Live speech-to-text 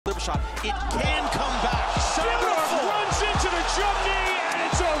it can come back. Beautiful. Runs into the jump knee,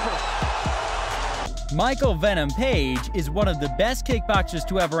 and it's over. Michael Venom Page is one of the best kickboxers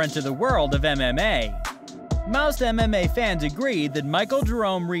to ever enter the world of MMA. Most MMA fans agree that Michael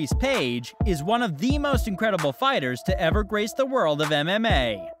Jerome Reece-Page is one of the most incredible fighters to ever grace the world of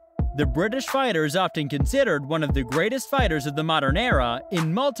MMA. The British fighter is often considered one of the greatest fighters of the modern era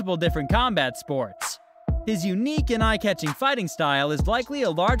in multiple different combat sports. His unique and eye-catching fighting style is likely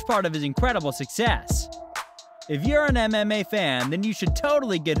a large part of his incredible success. If you're an MMA fan, then you should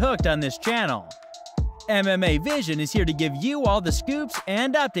totally get hooked on this channel. MMA Vision is here to give you all the scoops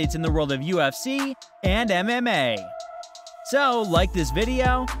and updates in the world of UFC and MMA. So, like this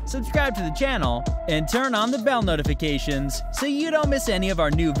video, subscribe to the channel, and turn on the bell notifications so you don't miss any of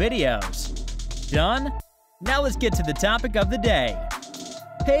our new videos. Done? Now let's get to the topic of the day.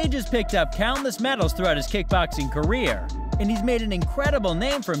 Page has picked up countless medals throughout his kickboxing career, and he's made an incredible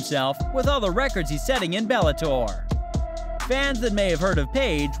name for himself with all the records he's setting in Bellator. Fans that may have heard of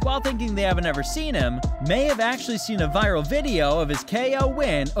Page while thinking they haven't ever seen him may have actually seen a viral video of his KO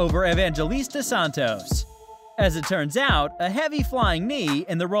win over Evangelista Santos. As it turns out, a heavy flying knee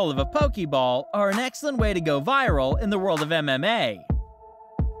and the role of a Pokeball are an excellent way to go viral in the world of MMA.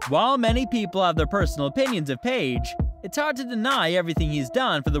 While many people have their personal opinions of Page, it's hard to deny everything he's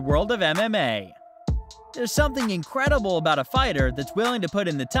done for the world of MMA. There's something incredible about a fighter that's willing to put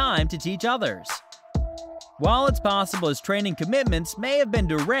in the time to teach others. While it's possible his training commitments may have been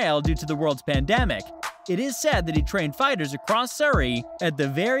derailed due to the world's pandemic, it is said that he trained fighters across Surrey at the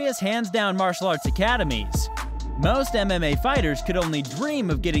various hands-down martial arts academies. Most MMA fighters could only dream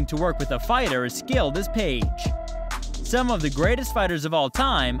of getting to work with a fighter as skilled as Page. Some of the greatest fighters of all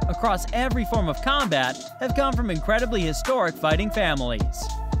time, across every form of combat, have come from incredibly historic fighting families.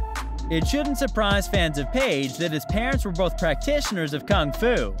 It shouldn't surprise fans of Page that his parents were both practitioners of Kung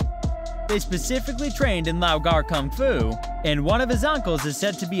Fu. They specifically trained in Lao Gar Kung Fu, and one of his uncles is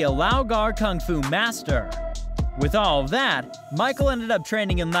said to be a Lao Gar Kung Fu master. With all of that, Michael ended up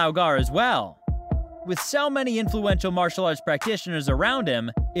training in Lao Gar as well. With so many influential martial arts practitioners around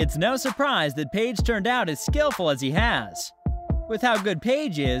him, it's no surprise that Page turned out as skillful as he has. With how good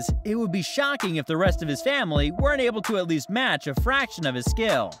Page is, it would be shocking if the rest of his family weren't able to at least match a fraction of his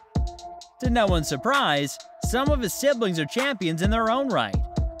skill. To no one's surprise, some of his siblings are champions in their own right.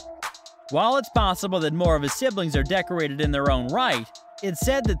 While it's possible that more of his siblings are decorated in their own right, it's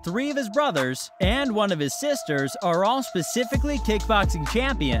said that 3 of his brothers and 1 of his sisters are all specifically kickboxing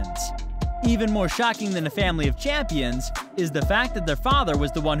champions. Even more shocking than a family of champions is the fact that their father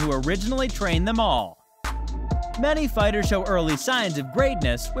was the one who originally trained them all. Many fighters show early signs of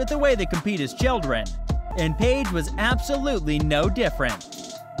greatness with the way they compete as children, and Page was absolutely no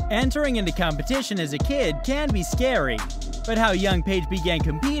different. Entering into competition as a kid can be scary, but how young Page began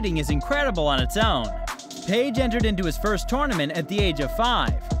competing is incredible on its own. Page entered into his first tournament at the age of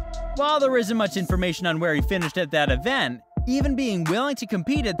 5. While there isn't much information on where he finished at that event, even being willing to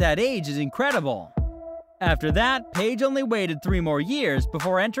compete at that age is incredible. After that, Page only waited 3 more years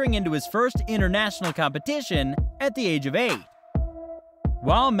before entering into his first international competition at the age of 8.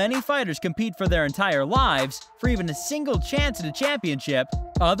 While many fighters compete for their entire lives, for even a single chance at a championship,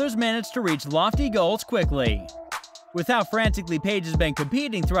 others manage to reach lofty goals quickly. With how frantically Page has been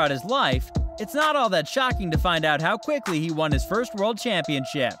competing throughout his life, it's not all that shocking to find out how quickly he won his first world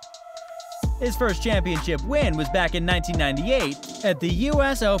championship. His first championship win was back in 1998 at the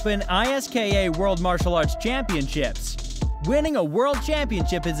US Open ISKA World Martial Arts Championships. Winning a world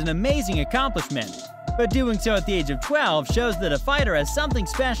championship is an amazing accomplishment, but doing so at the age of 12 shows that a fighter has something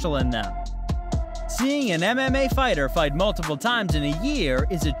special in them. Seeing an MMA fighter fight multiple times in a year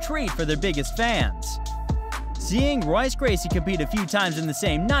is a treat for their biggest fans. Seeing Royce Gracie compete a few times in the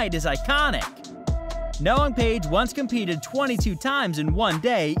same night is iconic. Knowing Page once competed 22 times in one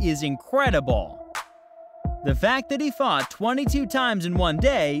day is incredible. The fact that he fought 22 times in one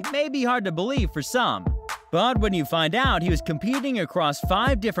day may be hard to believe for some, but when you find out he was competing across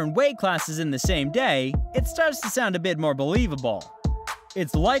 5 different weight classes in the same day, it starts to sound a bit more believable.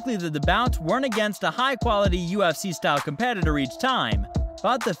 It's likely that the bouts weren't against a high-quality UFC-style competitor each time,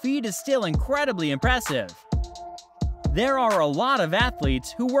 but the feat is still incredibly impressive. There are a lot of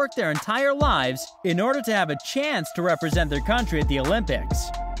athletes who work their entire lives in order to have a chance to represent their country at the Olympics.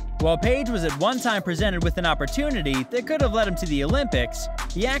 While Page was at one time presented with an opportunity that could have led him to the Olympics,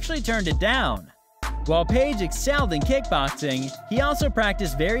 he actually turned it down. While Page excelled in kickboxing, he also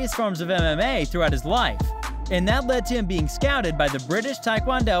practiced various forms of MMA throughout his life, and that led to him being scouted by the British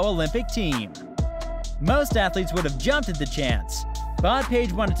Taekwondo Olympic team. Most athletes would have jumped at the chance, but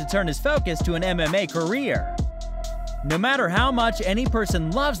Page wanted to turn his focus to an MMA career. No matter how much any person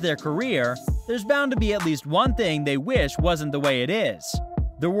loves their career, there's bound to be at least one thing they wish wasn't the way it is.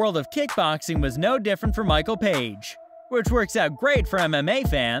 The world of kickboxing was no different for Michael Page, which works out great for MMA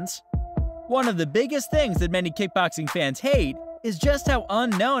fans. One of the biggest things that many kickboxing fans hate is just how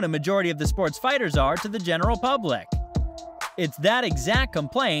unknown a majority of the sport's fighters are to the general public. It's that exact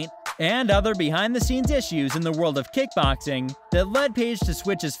complaint, and other behind-the-scenes issues in the world of kickboxing, that led Page to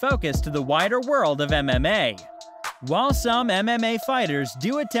switch his focus to the wider world of MMA. While some MMA fighters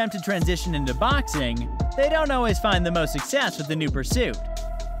do attempt to transition into boxing, they don't always find the most success with the new pursuit.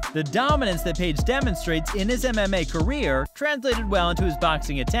 The dominance that Page demonstrates in his MMA career translated well into his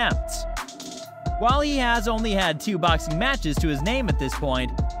boxing attempts. While he has only had 2 boxing matches to his name at this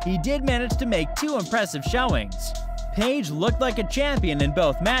point, he did manage to make 2 impressive showings. Page looked like a champion in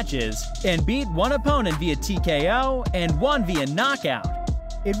both matches, and beat one opponent via TKO and one via knockout.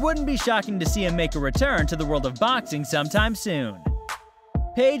 It wouldn't be shocking to see him make a return to the world of boxing sometime soon.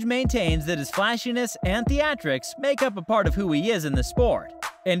 Page maintains that his flashiness and theatrics make up a part of who he is in the sport,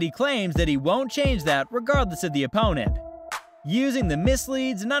 and he claims that he won't change that regardless of the opponent. Using the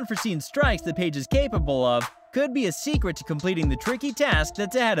misleads and unforeseen strikes that Page is capable of could be a secret to completing the tricky task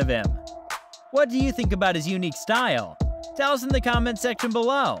that's ahead of him. What do you think about his unique style? Tell us in the comments section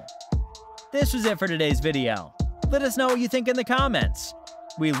below. This was it for today's video. Let us know what you think in the comments.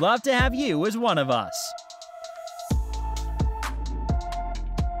 We'd love to have you as one of us.